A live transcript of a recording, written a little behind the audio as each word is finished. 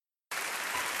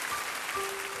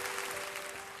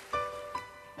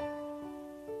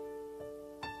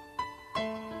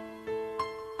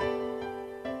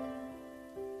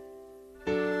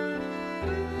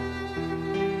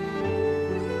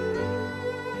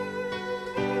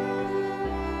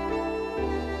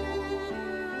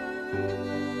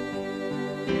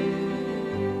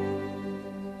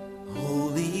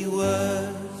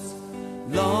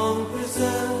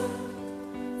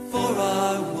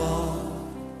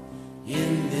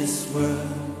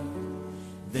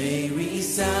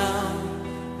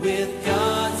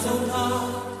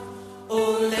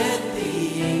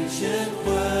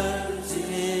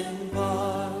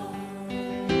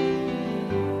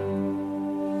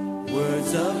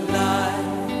Words of life,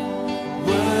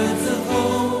 words of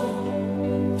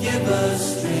hope, give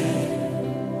us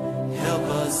strength, help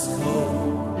us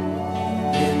cope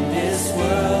in this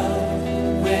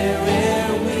world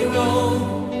where'er we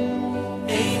roam.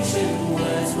 Ancient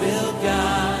words will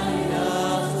guide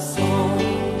us home.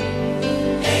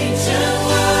 Ancient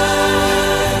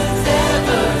words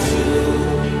ever true,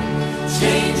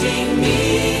 changing me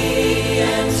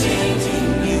and changing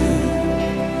you.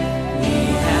 We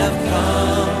have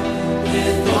come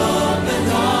with open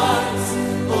hearts.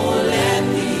 Oh, let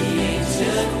the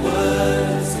ancient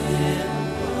words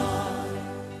impart.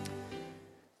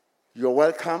 You're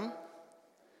welcome.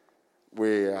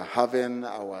 We are having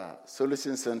our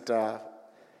Solution Center,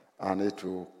 and it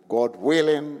will, God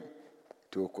willing,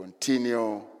 to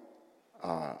continue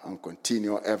and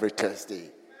continue every Thursday.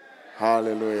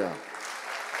 Hallelujah.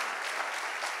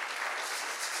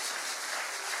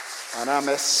 And I'm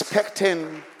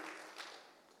expecting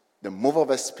the move of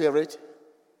the Spirit.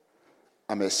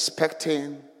 I'm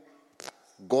expecting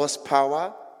God's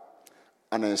power,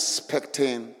 and I'm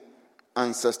expecting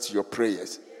answers to your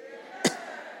prayers.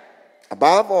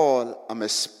 Above all, I'm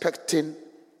expecting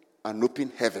an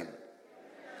open heaven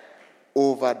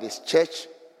over this church,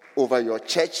 over your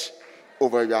church,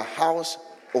 over your house,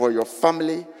 over your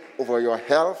family, over your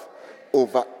health,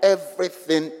 over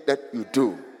everything that you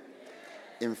do.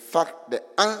 In fact, the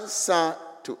answer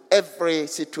to every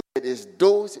situation is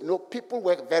those, people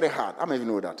work very hard. I don't even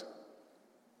know that.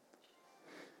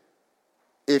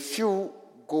 If you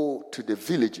go to the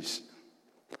villages,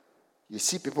 you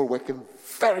see people working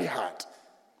very hard.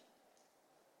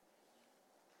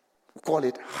 We call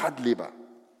it hard labor.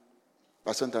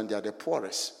 But sometimes they are the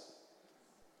poorest.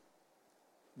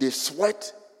 They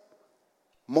sweat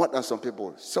more than some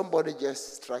people. Somebody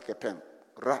just strike a pen.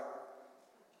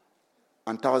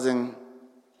 And 1,000,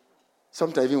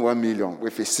 sometimes even 1 million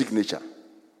with a signature.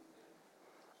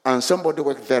 And somebody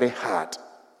work very hard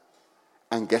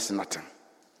and gets nothing.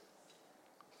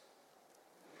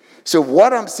 So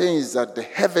what I'm saying is that the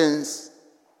heavens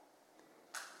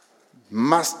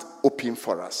must open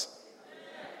for us.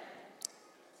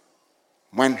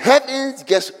 When heavens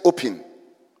gets open,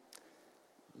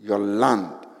 your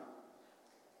land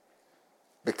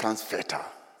becomes fertile.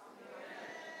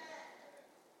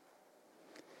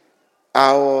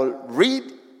 I will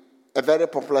read a very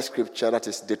popular scripture, that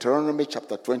is Deuteronomy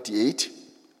chapter 28.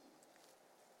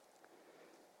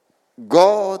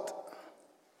 God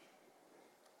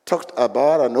talked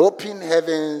about an open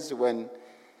heavens. When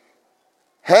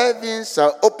heavens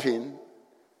are open,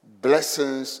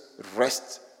 blessings,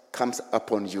 rest comes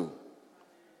upon you.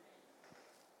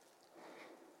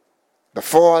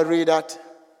 Before I read that,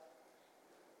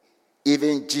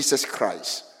 even Jesus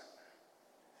Christ,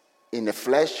 in the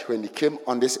flesh, when he came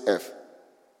on this earth,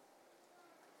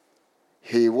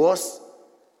 he went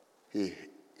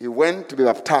to be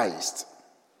baptized.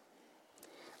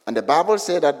 And the Bible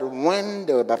said that when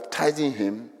they were baptizing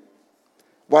him,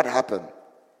 what happened?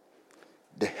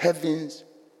 The heavens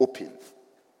opened.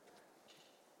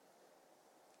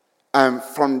 And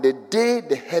from the day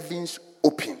the heavens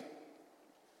opened,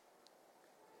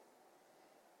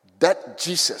 that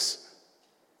Jesus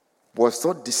was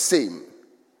not the same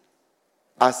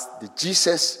as the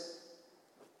Jesus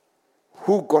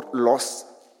who got lost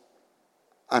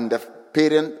and the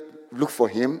parent looked for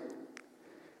him,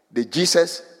 the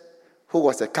Jesus who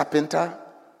was a carpenter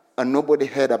and nobody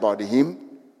heard about him.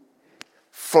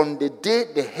 From the day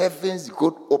the heavens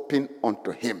got open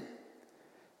unto him,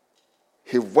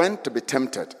 he went to be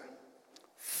tempted,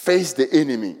 faced the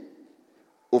enemy,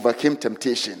 overcame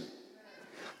temptation,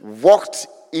 walked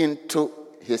into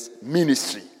his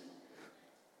ministry,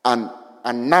 and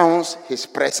announced his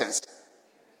presence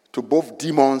to both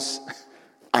demons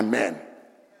and men.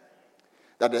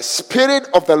 That the Spirit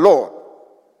of the Lord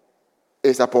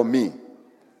is upon me,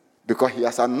 because he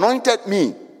has anointed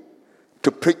me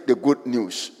to preach the good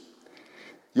news.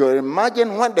 You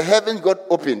imagine when the heavens got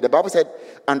opened, the Bible said,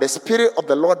 and the Spirit of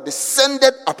the Lord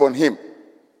descended upon him.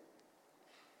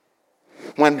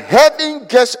 When heaven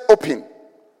gets open,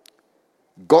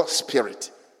 God's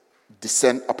Spirit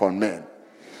descends upon men.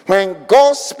 When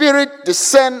God's Spirit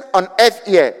descends on earth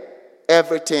here,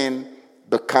 everything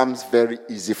becomes very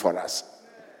easy for us.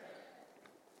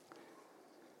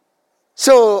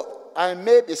 So I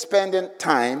may be spending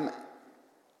time,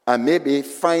 I may be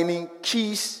finding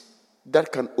keys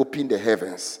that can open the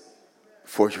heavens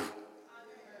for you.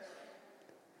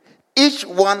 Each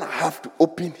one have to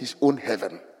open his own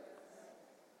heaven.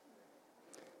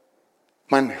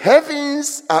 When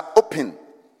heavens are open,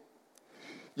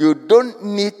 you don't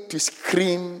need to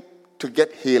scream to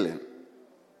get healing.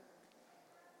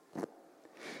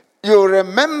 You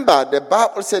remember the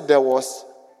Bible said there was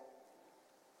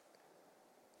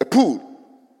a pool.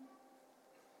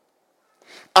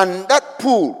 And that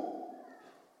pool,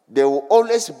 they will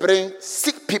always bring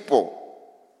sick people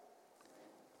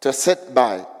to sit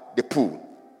by the pool.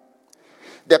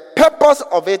 The purpose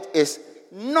of it is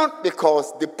not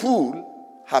because the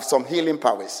pool have some healing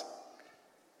powers.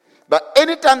 But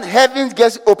anytime heaven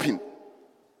gets open,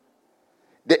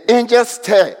 the angels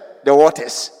stir the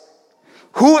waters.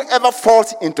 Whoever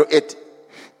falls into it,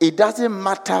 it doesn't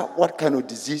matter what kind of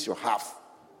disease you have,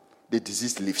 the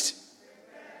disease leaves.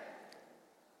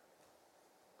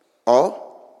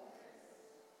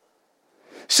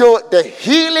 So the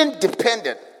healing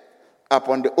depended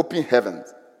upon the open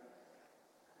heavens.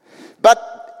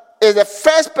 But is the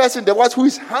first person, the one who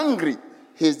is hungry,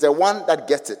 he's the one that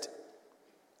gets it.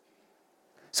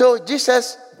 So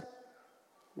Jesus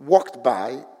walked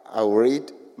by. I'll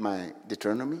read my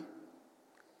Deuteronomy.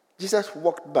 Jesus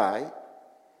walked by,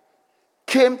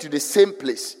 came to the same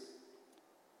place.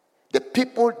 The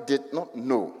people did not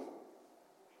know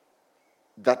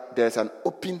that there's an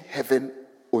open heaven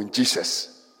on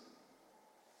Jesus.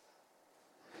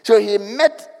 So he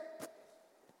met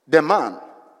the man.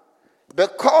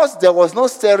 Because there was no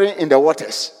stirring in the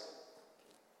waters,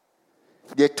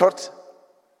 they thought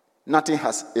nothing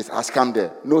has come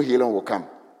there. No healing will come.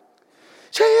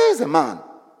 So here's a man.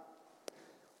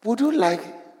 Would you like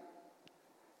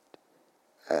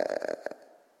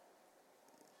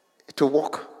to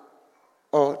walk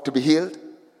or to be healed?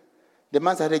 The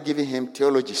man started giving him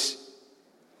theologies,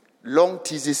 long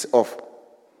theses of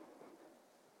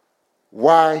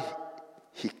why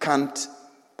he can't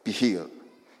be healed.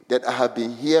 That I have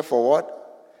been here for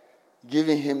what?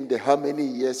 Giving him the how many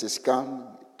years he's come,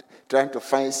 trying to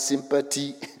find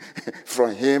sympathy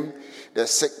from him. The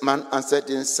sick man answered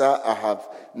him, "Sir, I have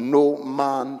no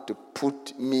man to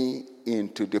put me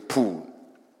into the pool."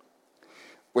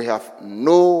 We have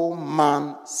no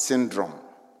man syndrome.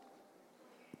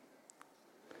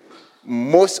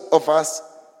 Most of us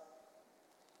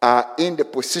are in the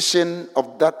position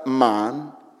of that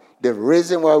man. The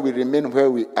reason why we remain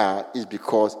where we are is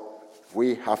because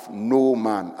we have no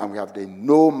man, and we have the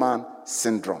no man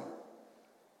syndrome.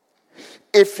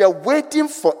 If you're waiting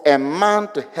for a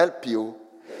man to help you,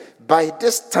 by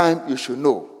this time you should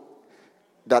know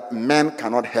that men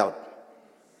cannot help.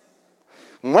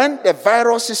 When the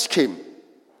viruses came,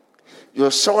 you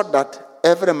saw that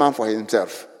every man for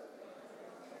himself.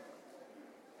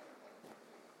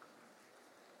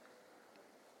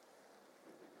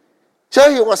 So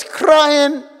he was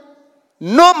crying,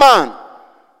 "No man."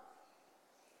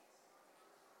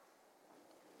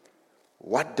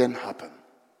 What then happened?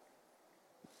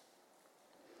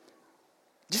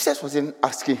 Jesus wasn't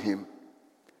asking him,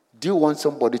 "Do you want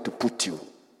somebody to put you?"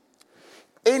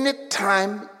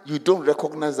 Anytime you don't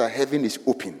recognize that heaven is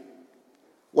open,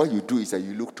 what you do is that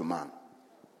you look to man.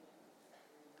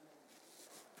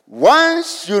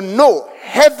 Once you know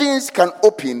heavens can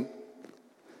open,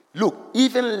 look,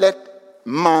 even let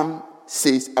man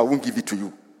says, "I won't give it to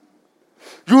you."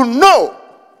 You know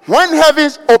when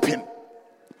heavens open,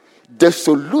 the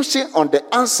solution on the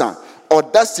answer or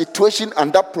that situation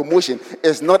and that promotion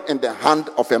is not in the hand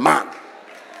of a man.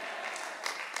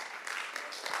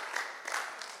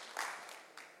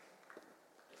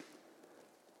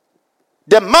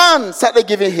 The man started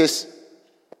giving his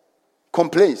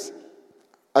complaints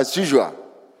as usual.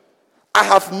 "I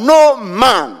have no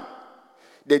man."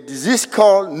 The disease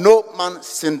called no man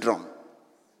syndrome.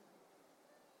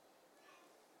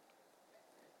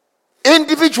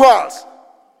 Individuals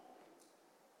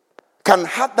can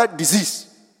have that disease.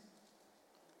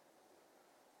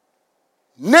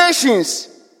 Nations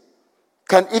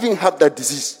can even have that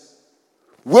disease,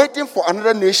 waiting for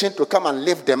another nation to come and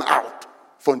lift them out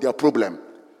from their problem.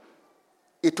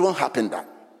 It won't happen that.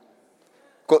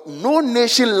 Because no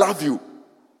nation loves you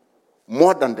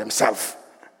more than themselves.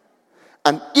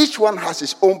 And each one has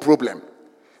his own problem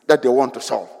that they want to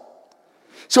solve.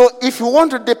 So if you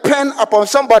want to depend upon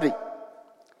somebody,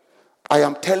 I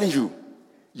am telling you,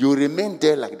 you remain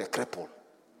there like the cripple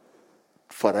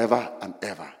forever and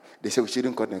ever. They say we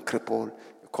shouldn't call them cripple,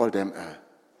 call them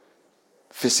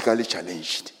physically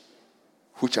challenged,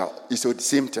 which is the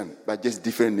same thing, but just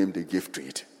different name they give to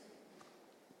it.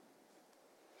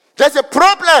 There's a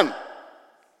problem.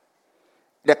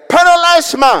 The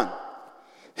paralyzed man,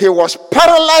 he was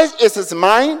paralyzed in his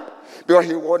mind because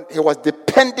he was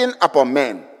depending upon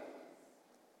men.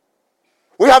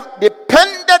 We have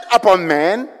depended upon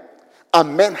men,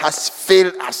 and men has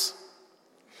failed us.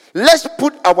 Let's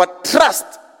put our trust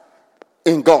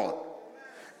in God.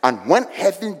 And when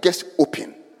heaven gets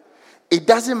open, It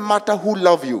doesn't matter who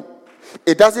love you.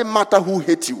 It doesn't matter who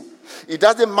hate you. It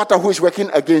doesn't matter who is working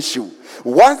against you.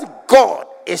 Once God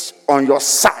is on your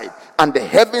side and the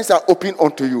heavens are open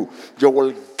unto you, you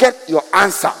will get your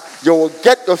answer. You will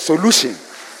get your solution.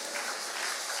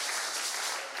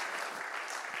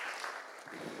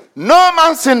 No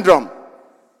man syndrome.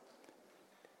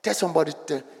 Tell somebody,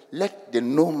 let the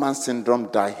no man syndrome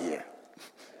die here.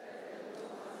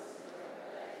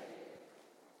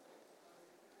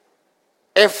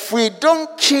 If we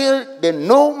don't kill the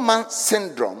no man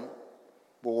syndrome,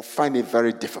 we will find it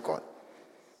very difficult.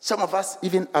 Some of us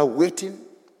even are waiting,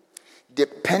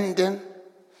 dependent,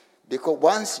 because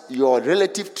once your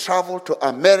relative travel to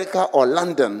America or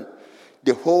London,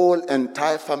 the whole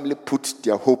entire family put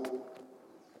their hope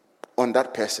on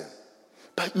that person.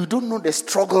 But you don't know the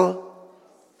struggle.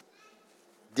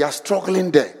 They are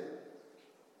struggling there.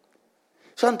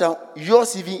 Sometimes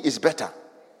yours even is better.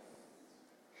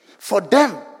 For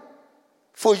them,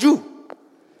 for you,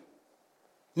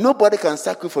 nobody can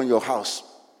sack you from your house.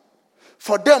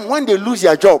 For them, when they lose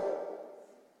their job,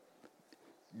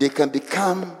 they can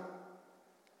become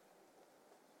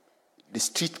the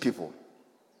street people.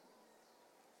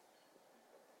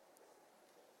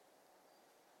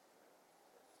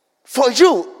 For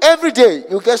you, every day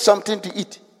you get something to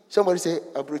eat. Somebody say,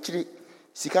 "Abrochiri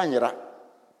sikanyera."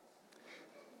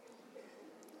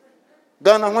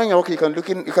 Ghana, when you're okay,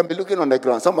 you can be looking on the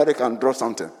ground. Somebody can draw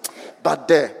something, but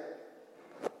there,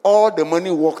 all the money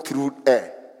walks through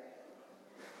air.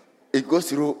 It goes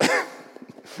through.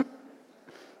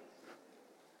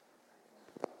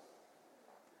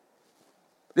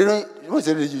 You don't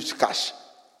use cash,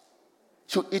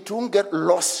 so it won't get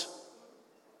lost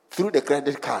through the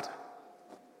credit card.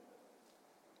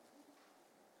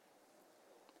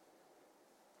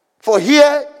 For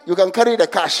here, you can carry the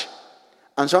cash,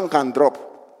 and some can drop,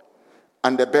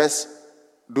 and the best,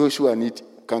 those who are need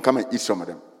can come and eat some of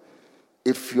them.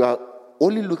 If you are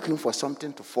only looking for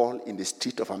something to fall in the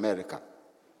street of America,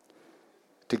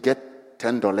 to get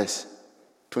 $10,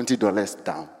 $20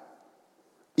 down,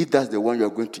 if that's the one you are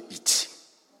going to eat,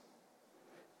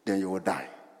 then you will die.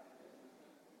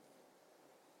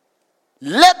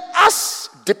 Let us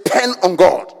depend on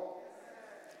God.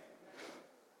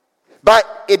 By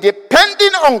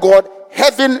depending on God,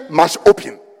 heaven must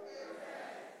open.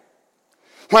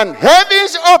 When heaven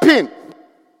is open,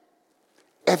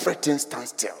 everything stands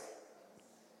still.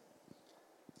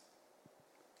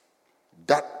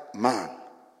 That man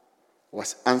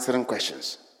was answering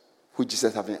questions who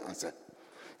Jesus haven't answered.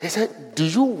 He said, "Do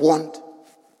you want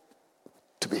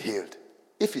to be healed?"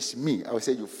 If it's me, I would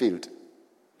say you failed.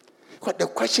 But the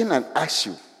question I ask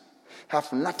you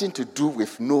have nothing to do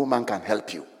with no man can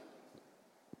help you.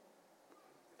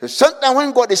 So sometimes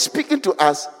when God is speaking to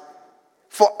us,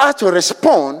 for us to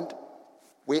respond,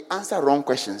 we answer wrong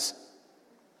questions.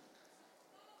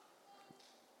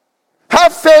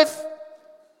 Have faith.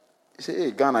 You say,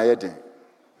 "Hey, Ghana,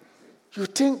 you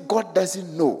think God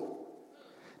doesn't know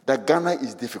that Ghana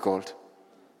is difficult?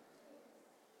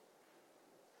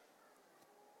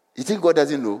 You think God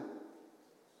doesn't know?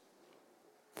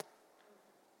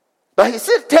 But he's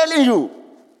still telling you,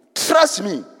 trust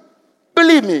me,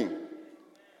 believe me.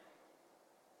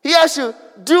 He asks you,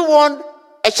 do you want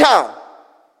a child?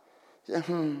 You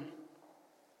say,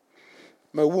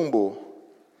 my womb,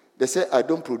 they say I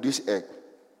don't produce egg.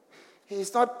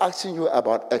 He's not asking you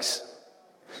about eggs.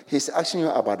 He's asking you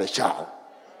about a child.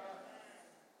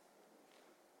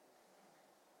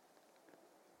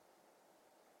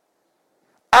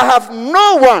 I have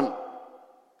no one.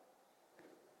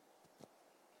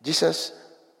 Jesus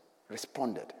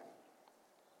responded.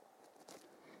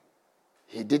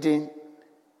 He didn't.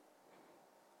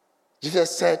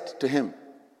 Jesus said to him,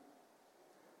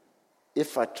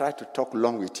 if I try to talk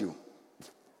long with you,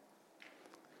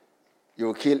 you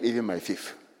will kill even my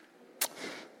thief.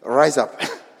 Rise up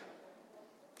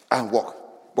and walk.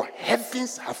 But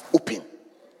heavens have opened.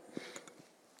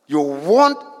 You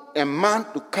want a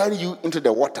man to carry you into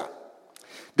the water.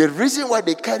 The reason why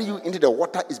they carry you into the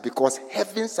water is because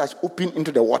heavens has opened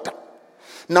into the water.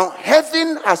 Now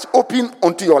heaven has opened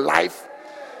onto your life.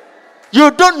 You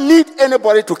don't need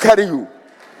anybody to carry you.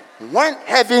 When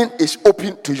heaven is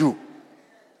open to you,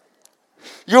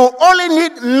 you only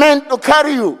need men to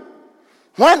carry you.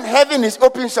 When heaven is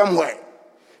open somewhere.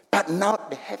 But now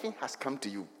the heaven has come to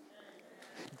you.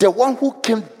 The one who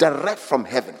came direct from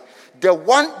heaven. The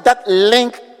one that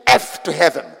linked earth to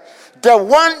heaven. The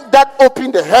one that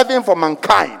opened the heaven for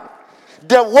mankind.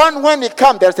 The one when he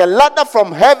comes, there's a ladder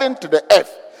from heaven to the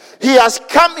earth. He has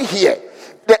come here.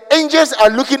 The angels are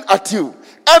looking at you.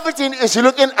 Everything is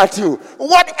looking at you.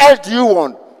 What else do you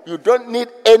want? you don't need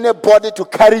anybody to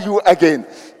carry you again.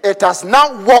 It has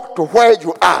now walked to where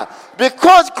you are.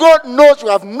 Because God knows you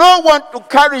have no one to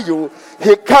carry you,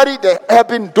 he carried the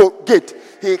heaven gate.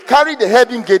 He carried the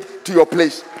heaven gate to your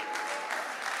place.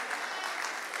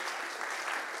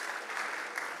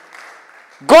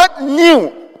 God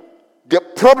knew the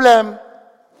problem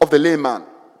of the lame man.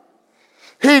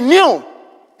 He knew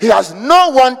he has no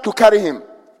one to carry him.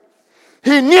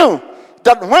 He knew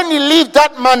that when he leaves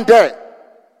that man there,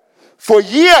 for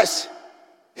years,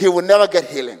 he will never get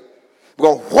healing.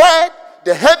 Because where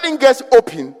the heaven gets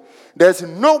open, there's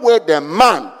no way the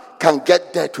man can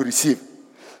get there to receive.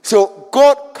 So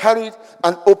God carried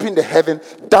and opened the heaven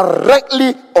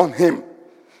directly on him.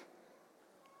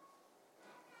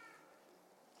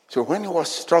 So when he was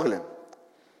struggling,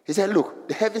 he said, look,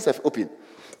 the heavens have opened.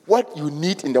 What you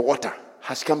need in the water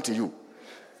has come to you.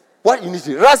 What you need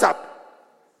to rise up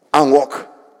and walk.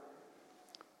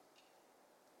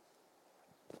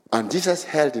 And Jesus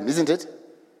held him, isn't it?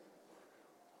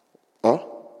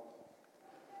 Oh?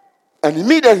 And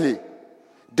immediately,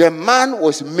 the man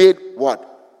was made what?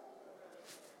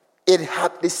 It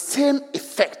had the same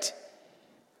effect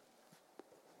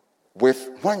with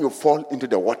when you fall into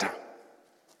the water.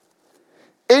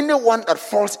 Anyone that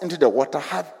falls into the water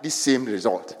had the same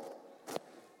result.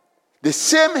 The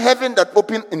same heaven that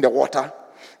opened in the water,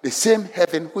 the same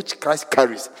heaven which Christ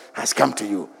carries has come to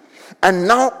you. And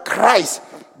now Christ,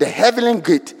 the heavenly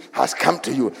gate, has come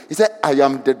to you. He said, I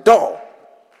am the door.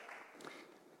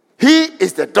 He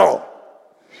is the door.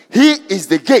 He is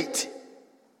the gate.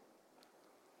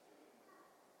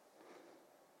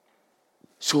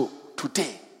 So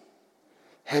today,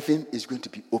 heaven is going to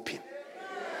be open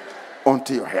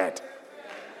onto your head.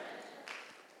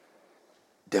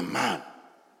 The man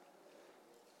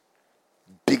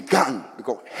began,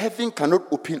 because heaven cannot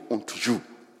open unto you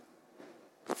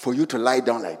for you to lie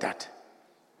down like that.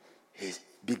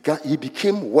 He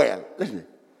became well. Listen,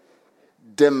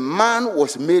 the man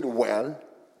was made well,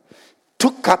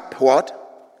 took up what?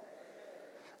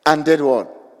 And did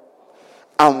what?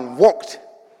 And walked.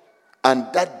 And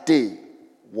that day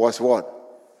was what?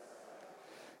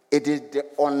 It is the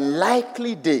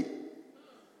unlikely day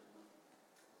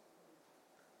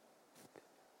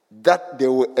that they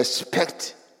will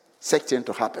expect such thing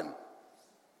to happen.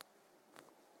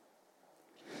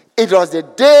 It was the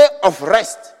day of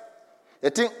rest. They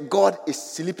think God is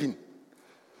sleeping.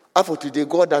 After today,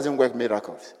 God doesn't work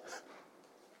miracles.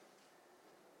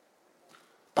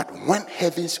 But when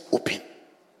heavens open,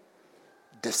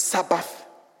 the Sabbath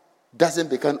doesn't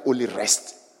become only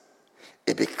rest.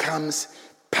 It becomes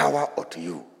power unto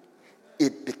you.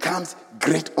 It becomes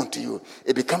great unto you.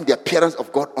 It becomes the appearance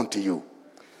of God unto you.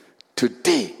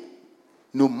 Today,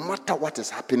 no matter what is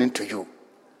happening to you,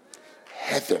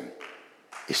 heaven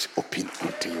is open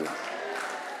unto you.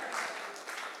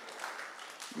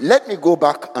 Let me go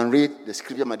back and read the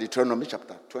scripture, Deuteronomy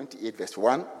chapter 28, verse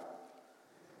 1.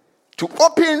 To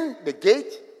open the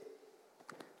gate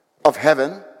of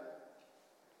heaven,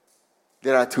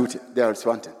 there is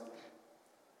one thing.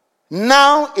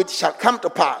 Now it shall come to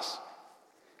pass,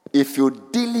 if you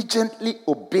diligently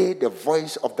obey the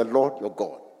voice of the Lord your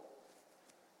God.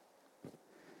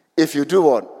 If you do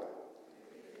what?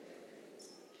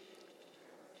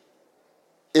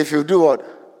 If you do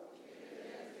what?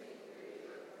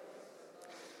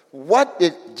 What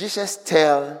did Jesus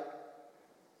tell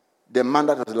the man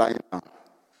that was lying down?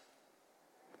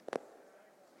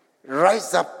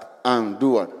 Rise up and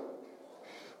do what?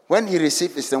 When he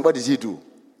received his son, what did he do?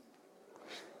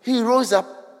 He rose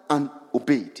up and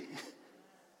obeyed.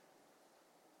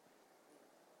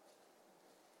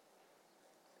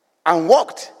 And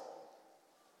walked.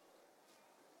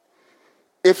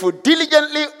 If you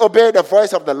diligently obey the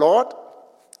voice of the Lord,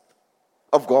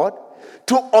 of God,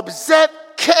 to observe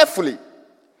carefully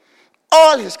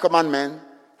all his commandments,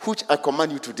 which I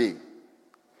command you today,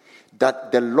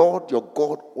 that the Lord your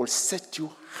God will set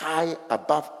you high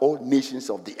above all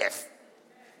nations of the earth.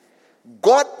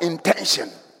 God's intention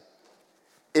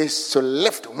is to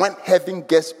lift when heaven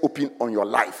gets open on your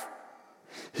life.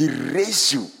 He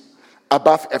raised you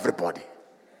above everybody.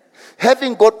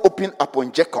 Heaven got open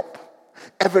upon Jacob.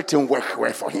 Everything worked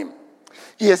well for him.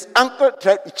 His uncle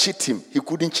tried to cheat him. He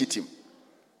couldn't cheat him.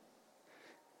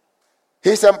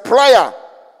 His employer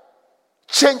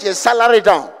changed his salary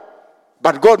down,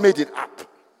 but God made it up.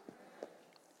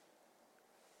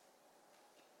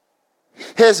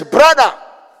 His brother,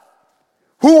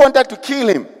 who wanted to kill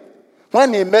him,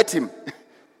 when he met him,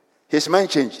 his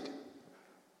mind changed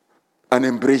and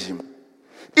embraced him.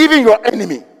 Even your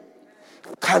enemy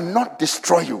cannot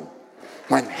destroy you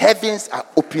when heavens are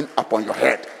open upon your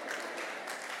head.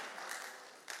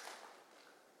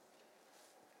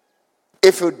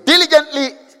 If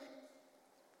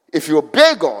you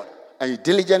obey God and you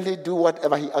diligently do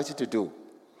whatever he asks you to do,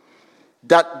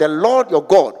 that the Lord your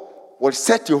God will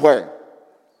set you where?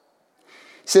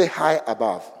 Say high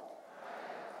above.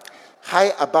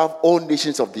 High above all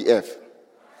nations of the earth.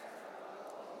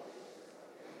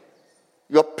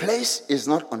 Your place is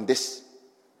not on this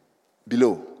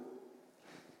below.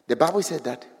 The Bible said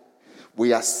that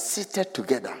we are seated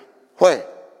together. Where?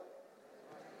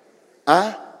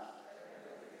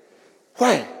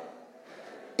 Where?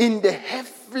 In the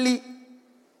heavenly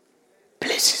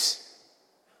places.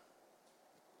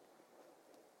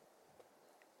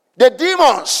 The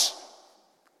demons,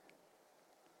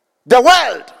 the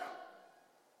world,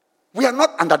 we are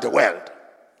not under the world.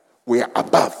 We are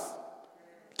above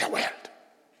the world.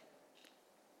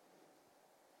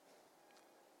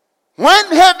 When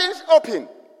heavens open,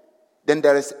 then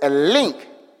there is a link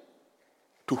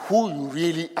to who you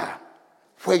really are,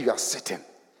 where you are sitting.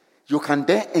 You can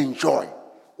then enjoy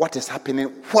what is happening,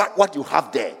 what you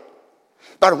have there.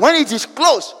 But when it is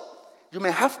closed, you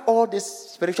may have all these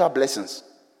spiritual blessings,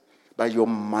 but you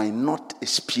might not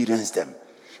experience them.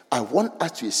 I want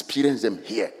us to experience them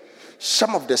here.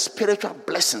 Some of the spiritual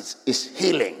blessings is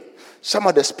healing. Some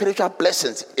of the spiritual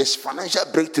blessings is financial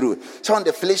breakthrough. Some of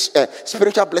the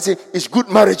spiritual blessing is good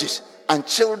marriages and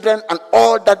children and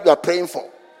all that you are praying for.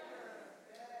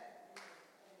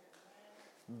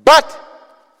 But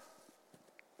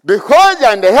because you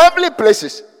are in the heavenly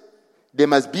places, there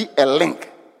must be a link,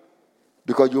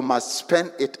 because you must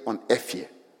spend it on earth here.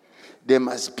 There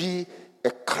must be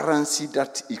a currency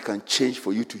that it can change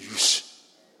for you to use.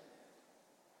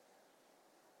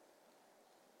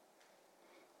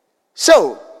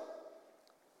 So,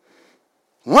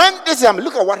 when this,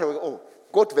 look at what,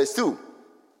 go to verse 2.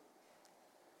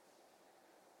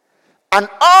 And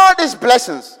all these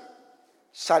blessings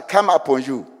shall come upon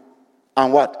you,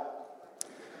 and what?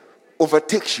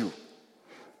 Overtakes you,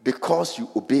 because you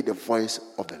obey the voice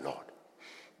of the Lord.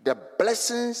 The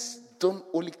blessings don't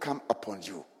only come upon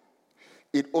you.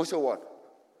 It also what?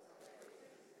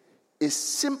 It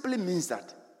simply means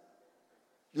that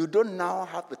you don't now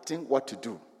have to think what to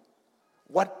do.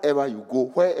 Whatever you go,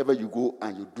 wherever you go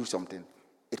and you do something,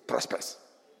 it prospers.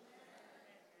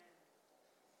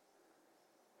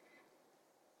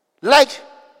 Like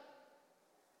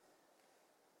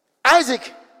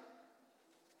Isaac,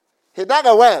 he dug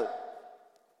a well.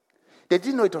 They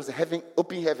didn't know it was a heaven,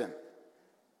 open heaven.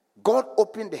 God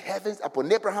opened the heavens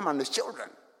upon Abraham and his children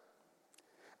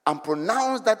and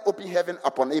pronounced that open heaven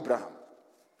upon Abraham.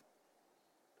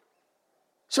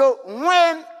 So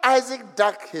when Isaac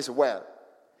dug his well,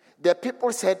 the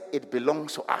people said, it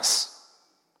belongs to us.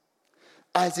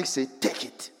 Isaac said, take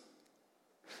it.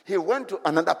 He went to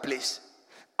another place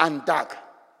and dug.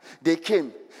 They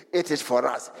came, it is for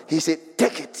us. He said,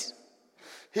 take it.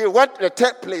 He went to the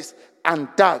third place and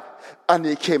dug, and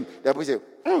he came. The people said,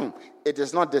 it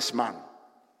is not this man.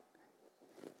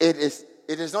 It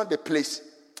is not the place,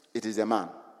 it is the man.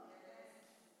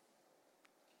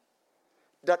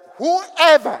 That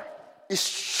whoever is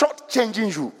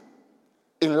shortchanging you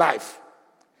in life,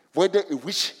 whether a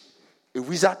witch, a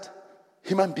wizard,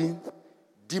 human being,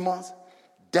 demons,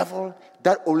 devil,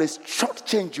 that always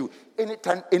shortchange you.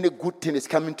 Anytime any good thing is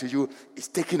coming to you, it's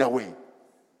taken away.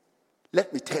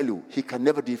 Let me tell you, he can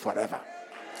never do it forever.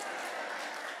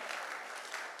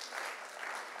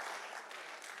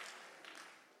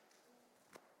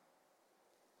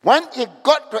 When it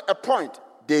got to a point,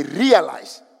 they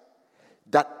realized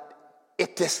that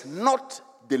it is not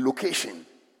the location,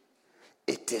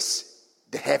 it is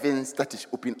the heavens that is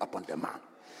open upon the man.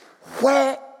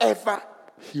 Wherever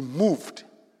he moved,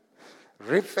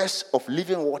 rivers of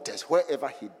living waters, wherever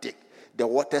he dig, the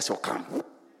waters will come.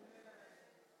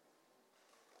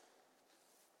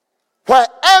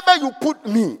 Wherever you put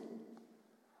me,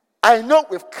 I know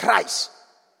with Christ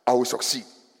I will succeed.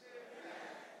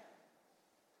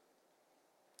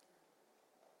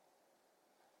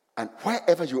 And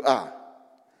wherever you are,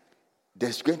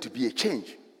 there's going to be a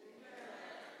change.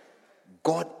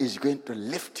 God is going to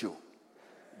lift you.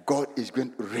 God is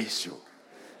going to raise you.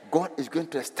 God is going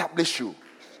to establish you.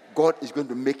 God is going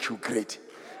to make you great.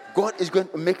 God is going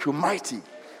to make you mighty.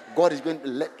 God is going to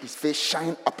let his face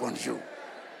shine upon you.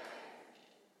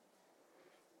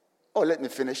 Oh, let me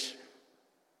finish.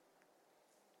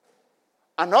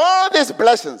 And all these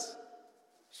blessings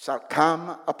shall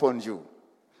come upon you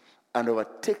and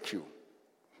overtake you,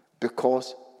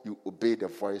 because you obey the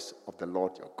voice of the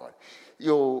Lord your God.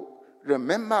 You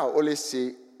remember, I always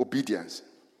say obedience.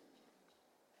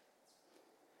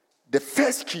 The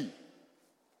first key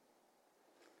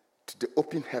to the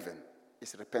open heaven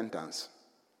is repentance.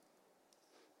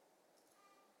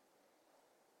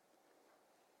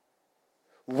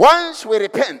 Once we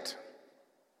repent,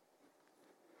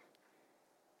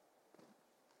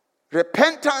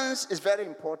 repentance is very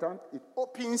important. It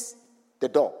opens the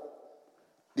door,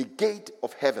 the gate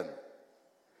of heaven.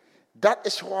 That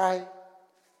is why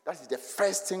that is the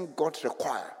first thing God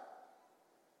requires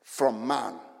from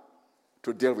man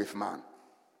to deal with man.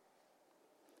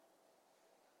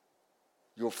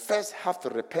 You first have to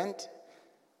repent.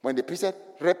 When the priest said,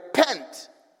 repent,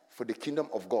 for the kingdom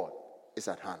of God is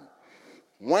at hand.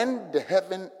 When the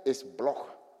heaven is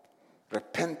blocked,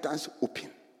 repentance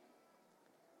open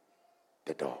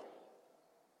the door.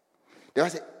 They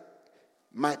say,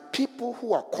 my people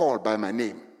who are called by my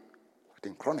name,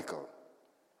 in Chronicle,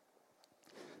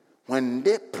 when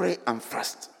they pray and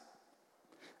fast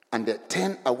and they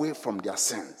turn away from their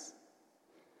sins,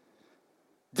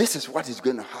 this is what is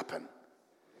going to happen.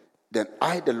 Then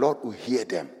I, the Lord, will hear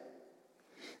them.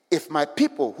 If my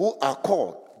people who are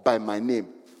called by my name,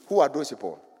 who are those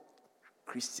people?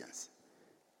 Christians.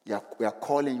 We are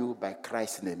calling you by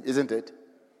Christ's name, isn't it?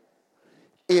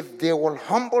 If they will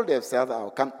humble themselves,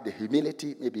 I'll come to the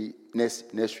humility maybe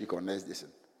next week or next lesson.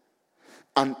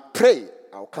 And pray,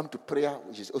 I'll come to prayer,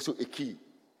 which is also a key.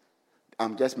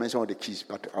 I'm just mentioning all the keys,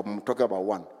 but I'm talking about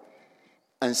one.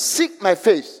 And seek my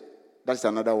face, that's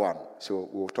another one. So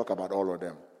we'll talk about all of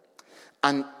them.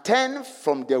 And turn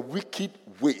from their wicked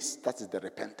ways, that is the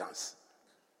repentance.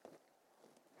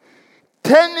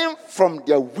 Turning from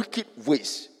their wicked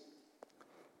ways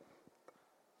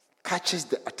catches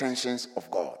the attentions of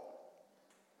God.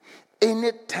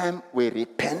 Anytime we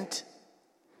repent,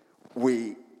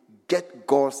 we get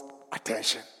God's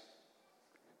attention.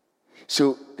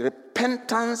 So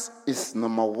repentance is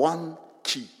number one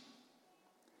key.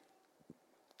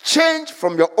 Change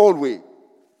from your old way.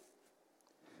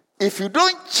 If you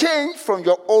don't change from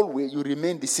your old way, you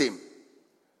remain the same.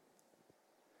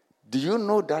 Do you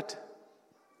know that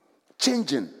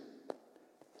changing,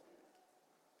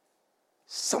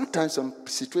 sometimes some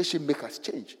situations make us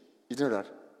change? You know that?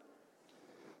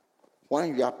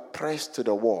 When you are pressed to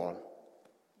the wall,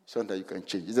 sometimes you can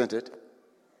change, isn't it?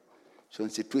 Some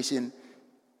situation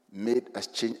made us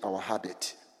change our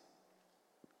habit.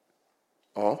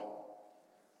 Or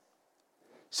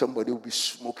somebody will be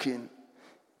smoking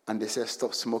and they say,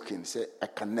 stop smoking. Say, I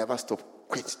can never stop,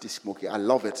 quit this smoking. I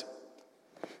love it.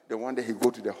 Then one day he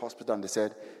go to the hospital and they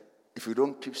said, if you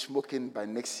don't keep smoking by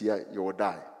next year, you will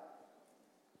die.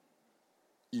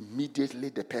 Immediately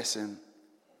the person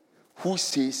who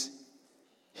says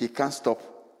he can't stop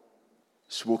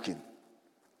smoking,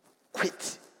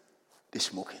 quit the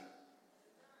smoking.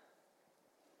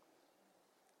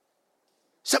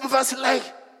 Some of us like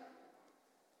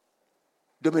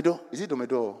Domedo. Is it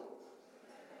Domedo?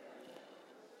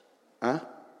 Huh?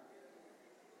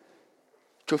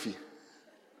 Trophy.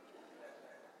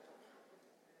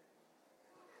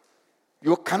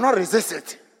 You cannot resist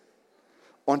it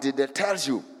until they tell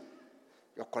you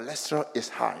your cholesterol is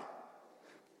high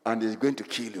and it's going to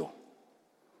kill you.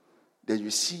 Then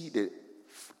you see the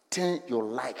thing you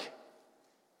like,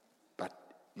 but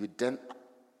you then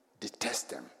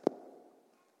detest them.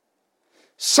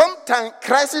 Sometimes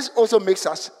crisis also makes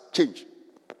us change.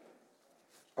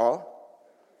 But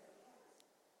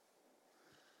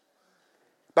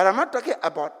I'm not talking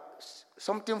about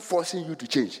something forcing you to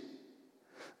change.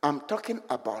 I'm talking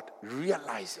about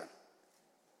realizing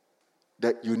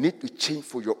that you need to change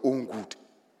for your own good.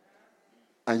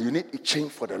 And you need to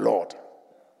change for the Lord.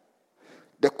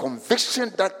 The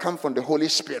conviction that comes from the Holy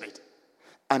Spirit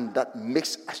and that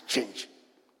makes us change.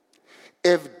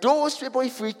 If those people,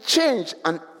 if we change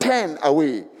and turn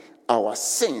away our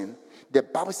sin, the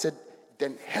Bible said,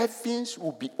 then heavens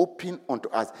will be open unto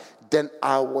us. Then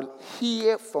I will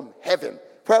hear from heaven.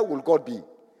 Where will God be?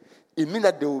 It means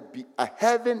that there will be a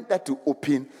heaven that will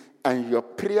open and your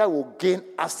prayer will gain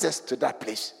access to that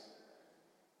place.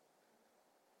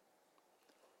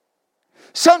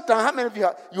 Sometimes, how many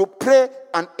of you pray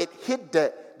and it hit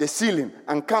the ceiling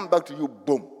and come back to you,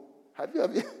 boom. Have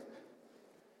you?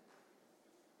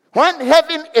 When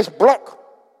heaven is blocked,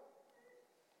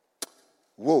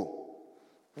 whoa,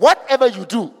 whatever you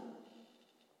do,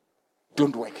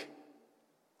 don't work.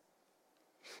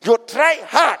 You try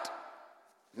hard,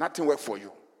 nothing works for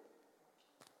you.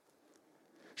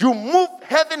 You move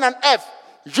heaven and earth,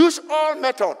 use all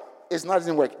method, it's not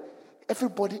doesn't work.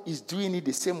 Everybody is doing it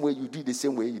the same way, you do it the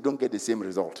same way, you don't get the same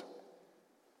result.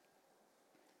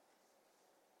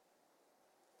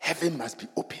 Heaven must be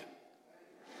open.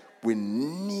 We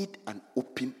need an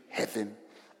open heaven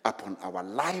upon our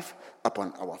life,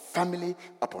 upon our family,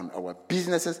 upon our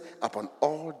businesses, upon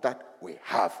all that we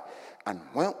have. And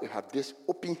when we have this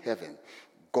open heaven,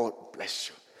 God bless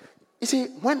you. You see,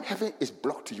 when heaven is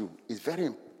blocked to you, it's very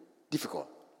difficult.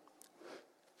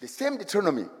 The same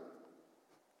Deuteronomy.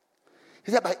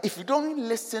 He said, but if you don't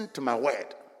listen to my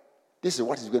word, this is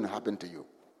what is going to happen to you.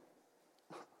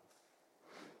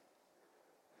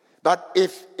 But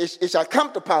if it shall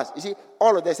come to pass, you see,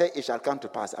 all of them say it shall come to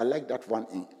pass. I like that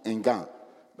one in Ghana,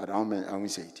 but I won't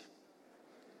say it.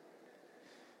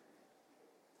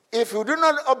 If you do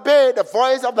not obey the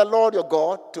voice of the Lord your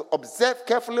God to observe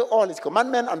carefully all his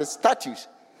commandments and the statutes,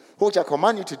 which I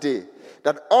command you today,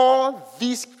 that all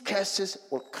these curses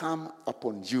will come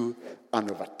upon you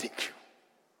and overtake you.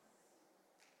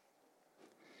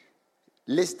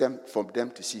 List them from them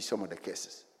to see some of the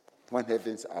curses when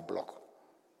heavens are blocked.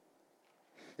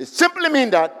 It simply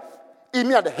means that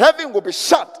the heaven will be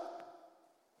shut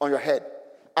on your head.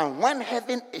 And when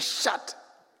heaven is shut,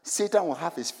 Satan will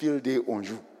have his field day on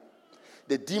you.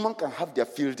 The demon can have their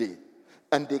field day.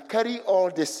 And they carry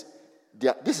all this.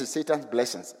 This is Satan's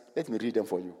blessings. Let me read them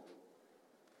for you.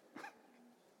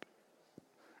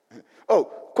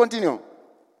 Oh, continue.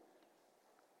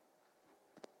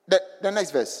 The next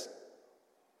verse.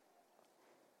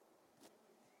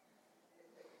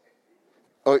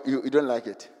 Oh, you don't like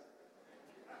it?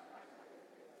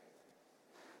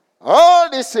 All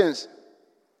these things.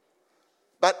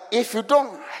 But if you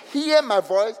don't hear my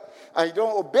voice and you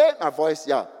don't obey my voice,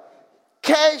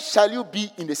 cursed shall you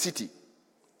be in the city.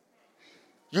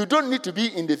 You don't need to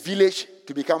be in the village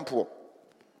to become poor.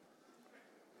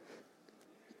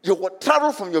 You will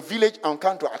travel from your village and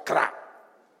come to Accra,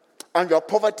 and your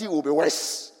poverty will be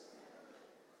worse.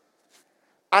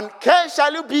 And cursed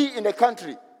shall you be in the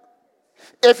country.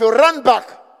 If you run back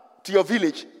to your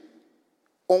village,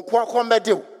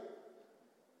 nothing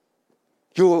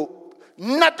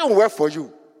will work for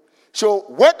you. So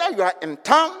whether you are in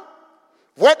town,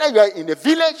 whether you are in the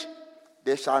village,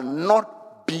 there shall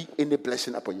not be any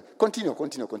blessing upon you. Continue.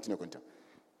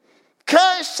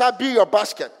 Cash shall be your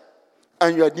basket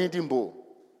and your kneading bowl.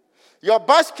 Your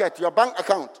basket, your bank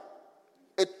account,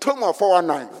 a tomb of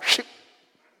 419.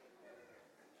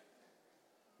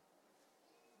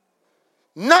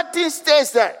 Nothing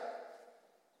stays there.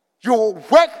 You will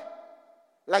work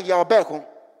like you are back home.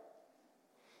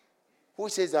 Who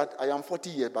says that I am 40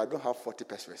 years, but I don't have 40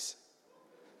 pesos?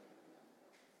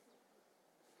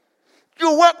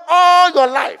 You work all your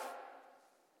life.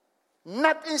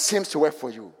 Nothing seems to work for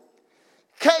you.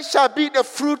 Cash shall be the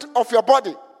fruit of your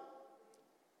body.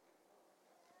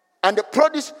 And the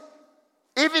produce,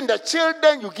 even the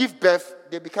children you give birth,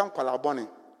 they become kalaboni.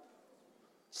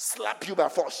 Slap you by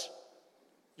force.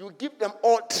 You give them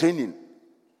all training.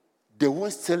 They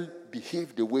won't still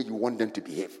behave the way you want them to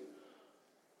behave.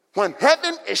 When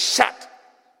heaven is shut,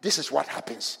 this is what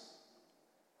happens.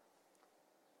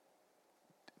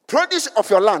 Produce of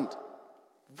your land,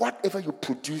 whatever you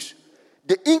produce,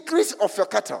 the increase of your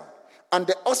cattle, and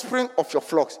the offspring of your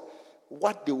flocks,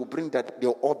 what they will bring, that they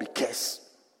will all be cursed.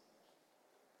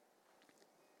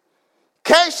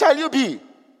 Cursed shall you be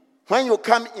when you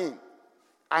come in,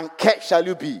 and cursed shall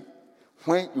you be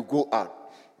when you go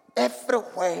out.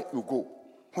 Everywhere you go,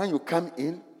 when you come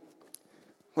in,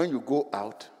 when you go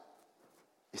out,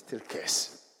 it's still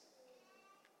cursed.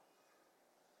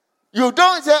 You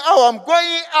don't say, oh, I'm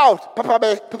going out.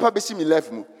 Papa see me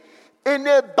left me.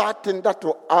 Any bad thing that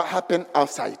will happen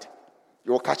outside,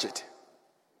 you will catch it.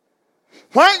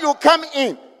 When you come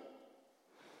in,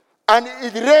 and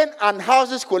it rain and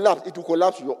houses collapse, it will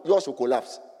collapse, yours will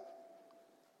collapse.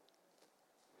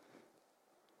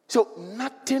 So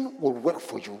nothing will work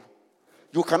for you.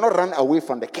 You cannot run away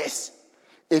from the curse.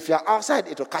 If you're outside,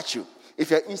 it will catch you.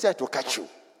 If you're inside, it will catch you.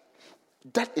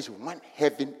 That is when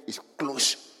heaven is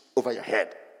closed over your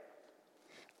head.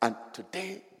 And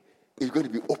today is going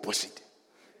to be opposite.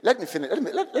 Let me finish. Let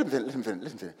me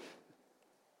finish.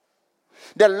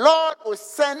 The Lord will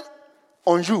send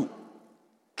on you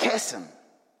cursing.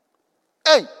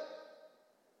 Hey!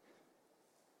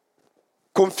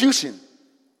 Confusion.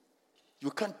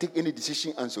 You can't take any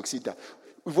decision and succeed. That.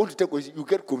 If you want to take, you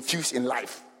get confused in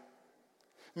life.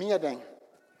 Hey,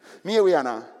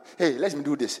 let me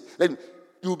do this.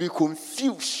 You'll be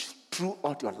confused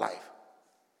throughout your life.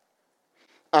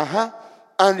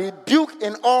 And rebuke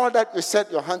in all that you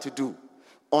set your hand to do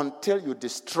until you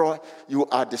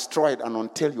are destroyed and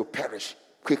until you perish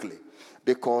quickly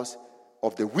because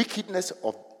of the wickedness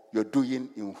of your doing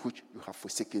in which you have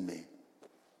forsaken me.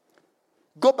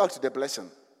 Go back to the blessing.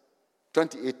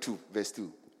 28:2, verse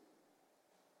 2.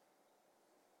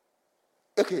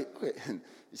 Okay.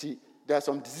 You see, there are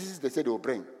some diseases they say they will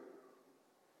bring,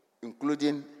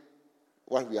 including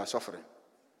what we are suffering.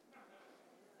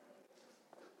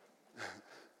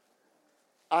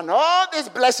 And all these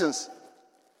blessings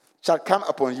shall come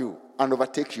upon you and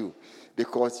overtake you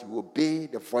because you obey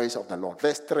the voice of the Lord.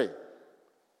 Verse 3.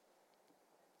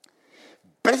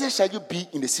 Blessed shall you be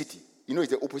in the city. You know,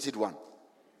 it's the opposite one.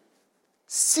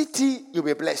 City, you'll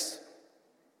be blessed.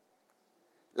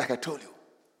 Like I told you.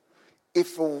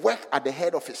 If you work at the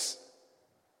head office,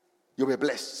 you'll be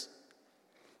blessed.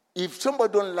 If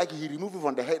somebody don't like you, he remove you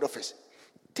from the head office.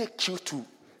 Take you to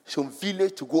some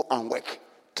village to go and work.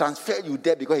 Transfer you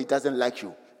there because he doesn't like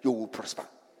you. You will prosper.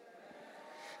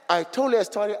 I told you a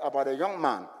story about a young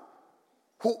man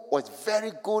who was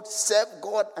very good, served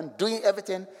God and doing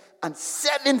everything and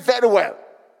serving very well.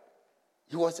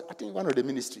 He was, I think, one of the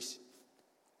ministries.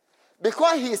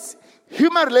 Because his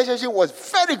human relationship was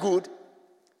very good,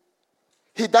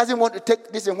 he doesn't want to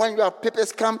take this. And when your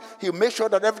papers come, he'll make sure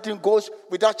that everything goes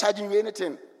without charging you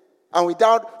anything and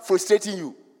without frustrating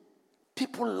you.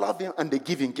 People love him and they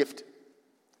give him gift.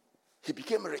 He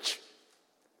became rich.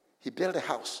 He built a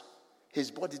house.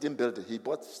 His boy didn't build it. He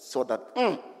saw that,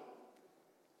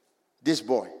 this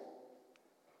boy.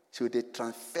 So they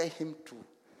transfer him to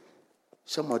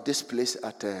some of this place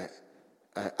at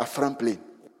Afram Plain.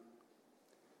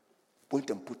 Point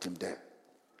and put him there.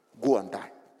 Go and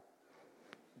die.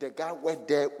 The guy went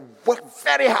there, worked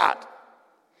very hard.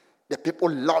 The people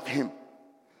loved him.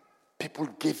 People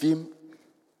gave him,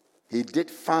 he did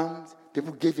farms.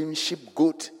 People gave him sheep,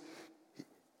 goat,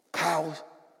 cows.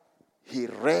 He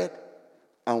read.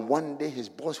 And one day his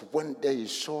boss went there, he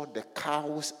saw the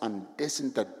cows and this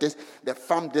and that, the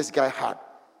farm this guy had.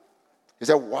 He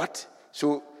said, what?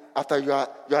 So after your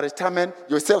retirement,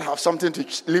 you still have something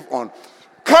to live on.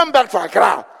 Come back to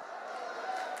Accra.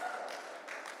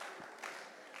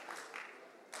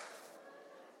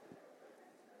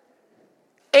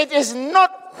 It is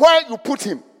not where you put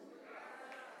him.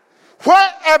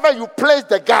 Wherever you place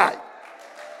the guy,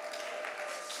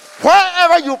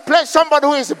 wherever you place somebody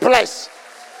who is blessed,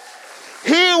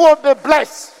 he will be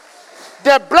blessed.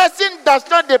 The blessing does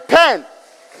not depend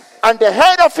on the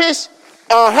head office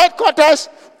or headquarters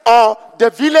or the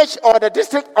village or the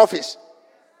district office.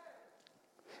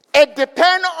 It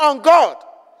depends on God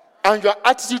and your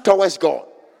attitude towards God.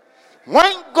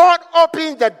 When God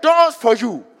opens the doors for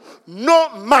you,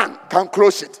 no man can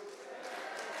close it.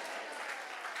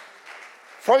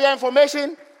 For your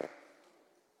information,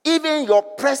 even your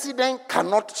president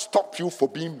cannot stop you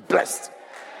from being blessed.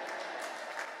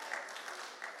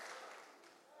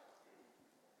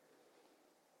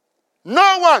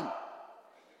 No one.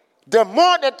 The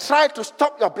more they try to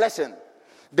stop your blessing,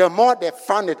 the more they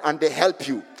fund it and they help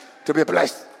you to be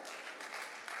blessed.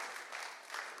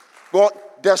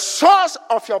 But the source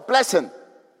of your blessing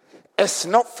is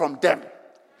not from them.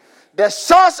 The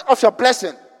source of your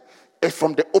blessing is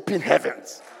from the open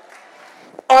heavens.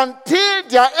 Until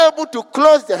they are able to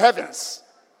close the heavens,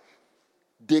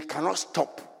 they cannot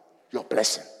stop your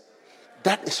blessing.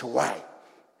 That is why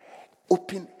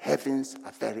open heavens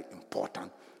are very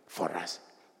important for us.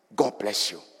 God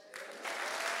bless you.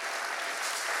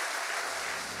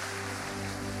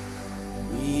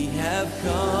 We have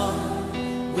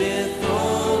come with